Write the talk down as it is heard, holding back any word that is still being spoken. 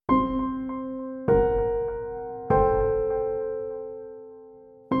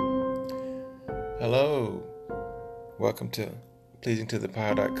Welcome to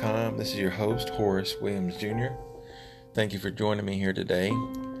pleasingtothepower.com. This is your host, Horace Williams Jr. Thank you for joining me here today.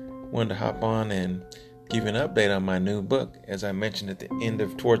 Wanted to hop on and give you an update on my new book. As I mentioned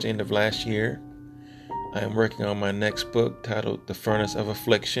towards the end of last year, I am working on my next book titled The Furnace of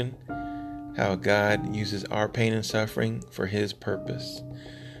Affliction: How God Uses Our Pain and Suffering for His Purpose.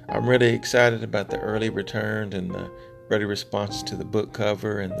 I'm really excited about the early returns and the ready responses to the book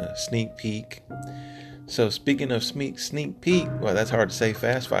cover and the sneak peek. So speaking of sneak peek, well, that's hard to say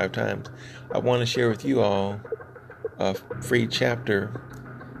fast 5 times. I want to share with you all a free chapter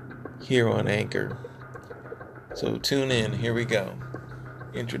here on Anchor. So tune in. Here we go.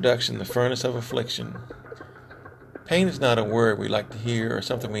 Introduction: The Furnace of Affliction. Pain is not a word we like to hear or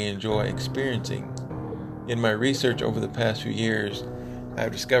something we enjoy experiencing. In my research over the past few years,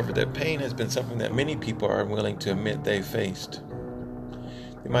 I've discovered that pain has been something that many people are unwilling to admit they've faced.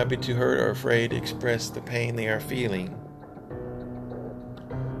 They might be too hurt or afraid to express the pain they are feeling.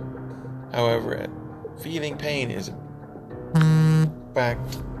 However, feeling pain is a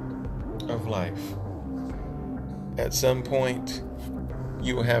fact of life. At some point,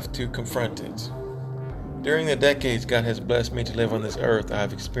 you will have to confront it. During the decades God has blessed me to live on this earth, I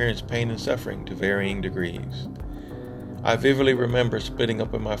have experienced pain and suffering to varying degrees. I vividly remember splitting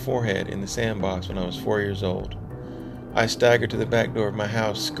open my forehead in the sandbox when I was 4 years old. I staggered to the back door of my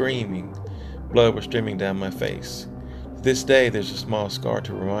house screaming. Blood was streaming down my face. To this day, there's a small scar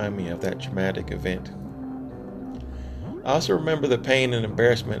to remind me of that traumatic event. I also remember the pain and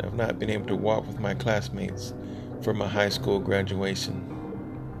embarrassment of not being able to walk with my classmates for my high school graduation.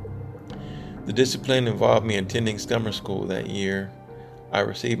 The discipline involved me attending summer school that year. I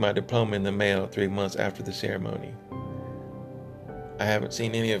received my diploma in the mail 3 months after the ceremony. I haven't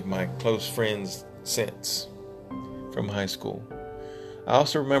seen any of my close friends since from high school. I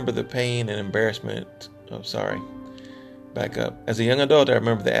also remember the pain and embarrassment. Back up. As a young adult, I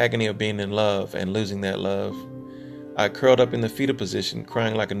remember the agony of being in love and losing that love. I curled up in the fetal position,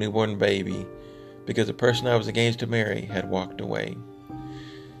 crying like a newborn baby because the person I was engaged to marry had walked away.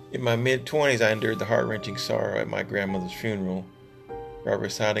 In my mid-20s, I endured the heart-wrenching sorrow at my grandmother's funeral while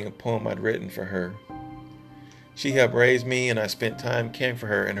reciting a poem I'd written for her. She helped raise me, and I spent time caring for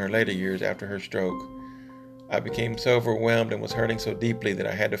her in her later years after her stroke. I became so overwhelmed and was hurting so deeply that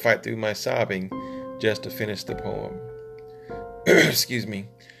I had to fight through my sobbing just to finish the poem. Excuse me.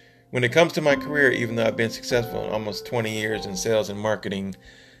 When it comes to my career, even though I've been successful in almost 20 years in sales and marketing,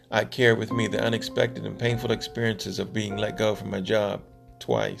 I carry with me the unexpected and painful experiences of being let go from my job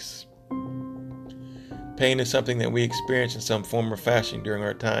twice. Pain is something that we experience in some form or fashion during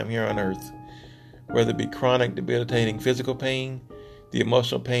our time here on earth. Whether it be chronic, debilitating physical pain, the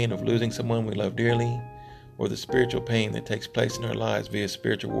emotional pain of losing someone we love dearly, or the spiritual pain that takes place in our lives via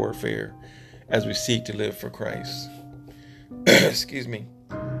spiritual warfare as we seek to live for Christ. Excuse me.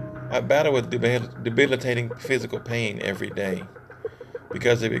 I battle with debilitating physical pain every day.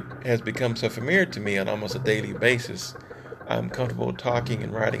 Because it has become so familiar to me on almost a daily basis, I'm comfortable talking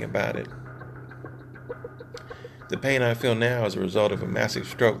and writing about it. The pain I feel now is a result of a massive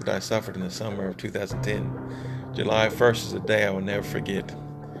stroke that I suffered in the summer of 2010. July 1st is a day I will never forget.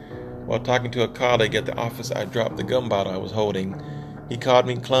 While talking to a colleague at the office, I dropped the gum bottle I was holding. He called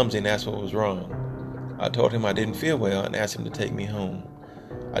me clumsy and asked what was wrong. I told him I didn't feel well and asked him to take me home.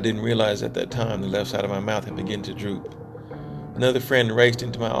 I didn't realize at that time the left side of my mouth had begun to droop. Another friend raced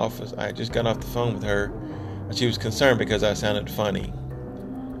into my office. I had just got off the phone with her, and she was concerned because I sounded funny.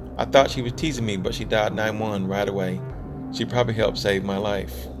 I thought she was teasing me, but she dialed 911 right away. She probably helped save my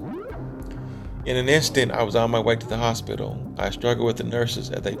life. In an instant, I was on my way to the hospital. I struggled with the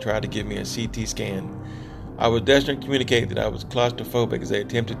nurses as they tried to give me a CT scan. I was desperate to communicate that I was claustrophobic as they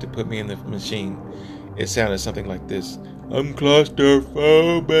attempted to put me in the machine. It sounded something like this: "I'm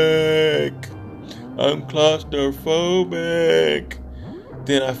claustrophobic. I'm claustrophobic."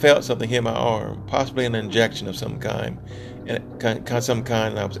 Then I felt something hit my arm, possibly an injection of some kind, and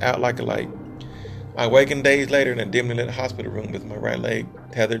I was out like a light. I awakened days later in a dimly lit hospital room with my right leg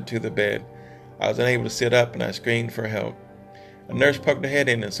tethered to the bed. I was unable to sit up, and I screamed for help. A nurse poked her head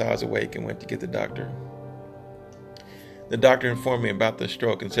in and saw I was awake and went to get the doctor. The doctor informed me about the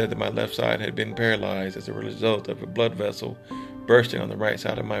stroke and said that my left side had been paralyzed as a result of a blood vessel bursting on the right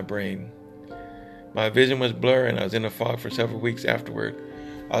side of my brain. My vision was blurry, and I was in a fog for several weeks afterward.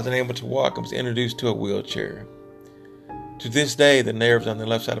 I was unable to walk and was introduced to a wheelchair. To this day, the nerves on the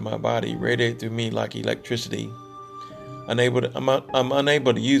left side of my body radiate through me like electricity. I'm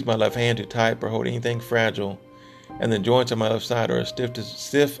unable to use my left hand to type or hold anything fragile, and the joints on my left side are as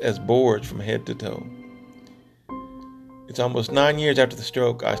stiff as boards from head to toe. It's almost 9 years after the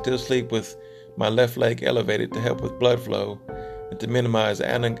stroke. I still sleep with my left leg elevated to help with blood flow and to minimize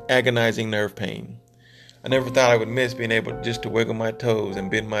agonizing nerve pain. I never thought I would miss being able just to wiggle my toes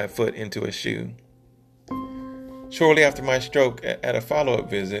and bend my foot into a shoe. Shortly after my stroke, at a follow-up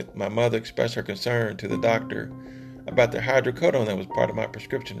visit, my mother expressed her concern to the doctor about the hydrocodone that was part of my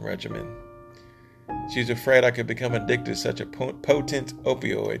prescription regimen. She was afraid I could become addicted to such a potent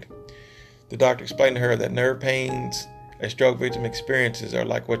opioid. The doctor explained to her that nerve pains a stroke victim experiences are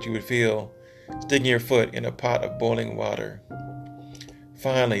like what you would feel sticking your foot in a pot of boiling water.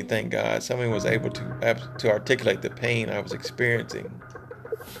 Finally, thank God, someone was able to articulate the pain I was experiencing.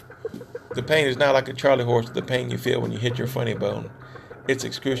 The pain is not like a Charlie horse, the pain you feel when you hit your funny bone. It's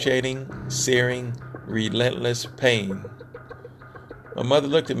excruciating, searing, relentless pain. My mother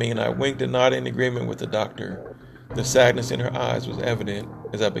looked at me and I winked and nodded in agreement with the doctor. The sadness in her eyes was evident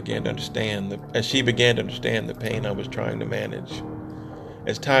as she began to understand the pain I was trying to manage.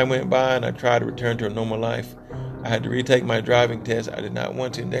 As time went by and I tried to return to a normal life, I had to retake my driving test. I did not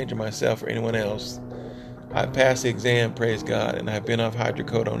want to endanger myself or anyone else. I passed the exam, praise God, and I have been off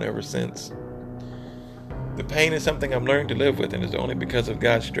hydrocodone ever since. The pain is something I'm learning to live with, and it's only because of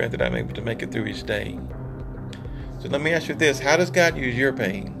God's strength that I'm able to make it through each day. So let me ask you this: how does God use your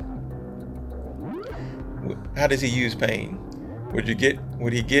pain? How does He use pain? Would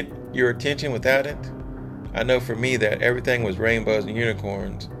He get your attention without it? I know for me that everything was rainbows and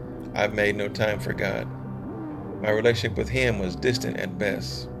unicorns. I've made no time for God. My relationship with Him was distant at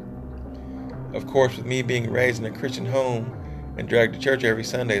best. Of course, with me being raised in a Christian home and dragged to church every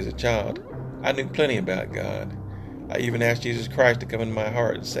Sunday as a child, I knew plenty about God. I even asked Jesus Christ to come into my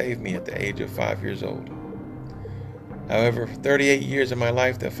heart and save me at the age of 5 years old. However, for 38 years of my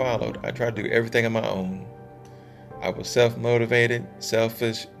life that followed, I tried to do everything on my own. I was self-motivated,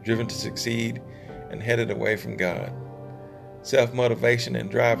 selfish, driven to succeed, and headed away from God. Self-motivation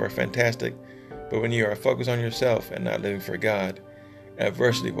and drive are fantastic, but when you are focused on yourself and not living for God,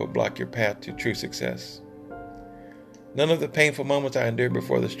 adversity will block your path to true success. None of the painful moments I endured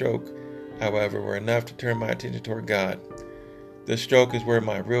before the stroke, however, were enough to turn my attention toward God. The stroke is where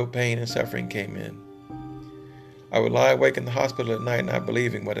my real pain and suffering came in. I would lie awake in the hospital at night not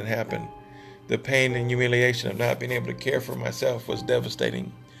believing what had happened. The pain and humiliation of not being able to care for myself was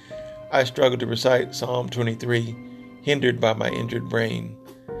devastating. I struggled to recite Psalm 23, hindered by my injured brain.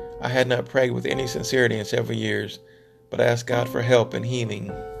 I had not prayed with any sincerity in several years, but I asked God for help and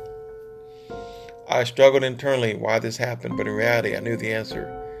healing. I struggled internally why this happened, but in reality I knew the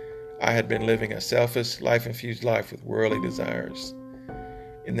answer. I had been living a selfish, life-infused life with worldly desires.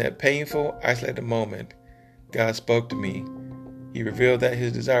 In that painful, isolated moment, God spoke to me. He revealed that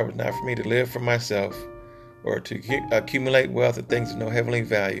His desire was not for me to live for myself or to accumulate wealth and things of no heavenly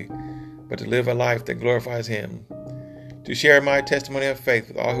value, but to live a life that glorifies Him, to share my testimony of faith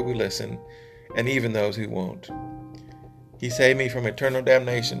with all who will listen, and even those who won't. He saved me from eternal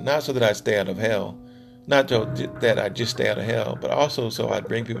damnation, not so that I'd stay out of hell, not that I'd just stay out of hell, but also so I'd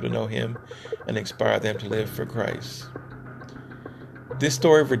bring people to know Him and inspire them to live for Christ. This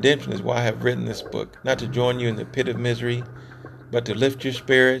story of redemption is why I have written this book, not to join you in the pit of misery, but to lift your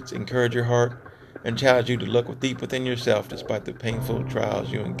spirits, encourage your heart, and challenge you to look deep within yourself despite the painful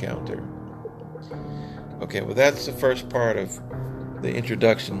trials you encounter. Okay, well, that's the first part of the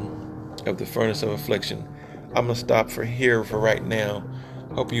introduction of the Furnace of Affliction. I'm going to stop for right now.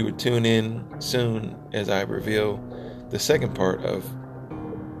 Hope you would tune in soon as I reveal the second part of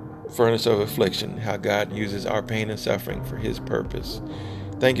Furnace of Affliction, how God uses our pain and suffering for His purpose.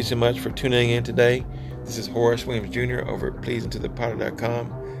 Thank you so much for tuning in today. This is Horace Williams Jr. over at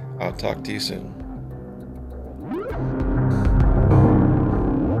PleasingToThePotter.com. I'll talk to you soon.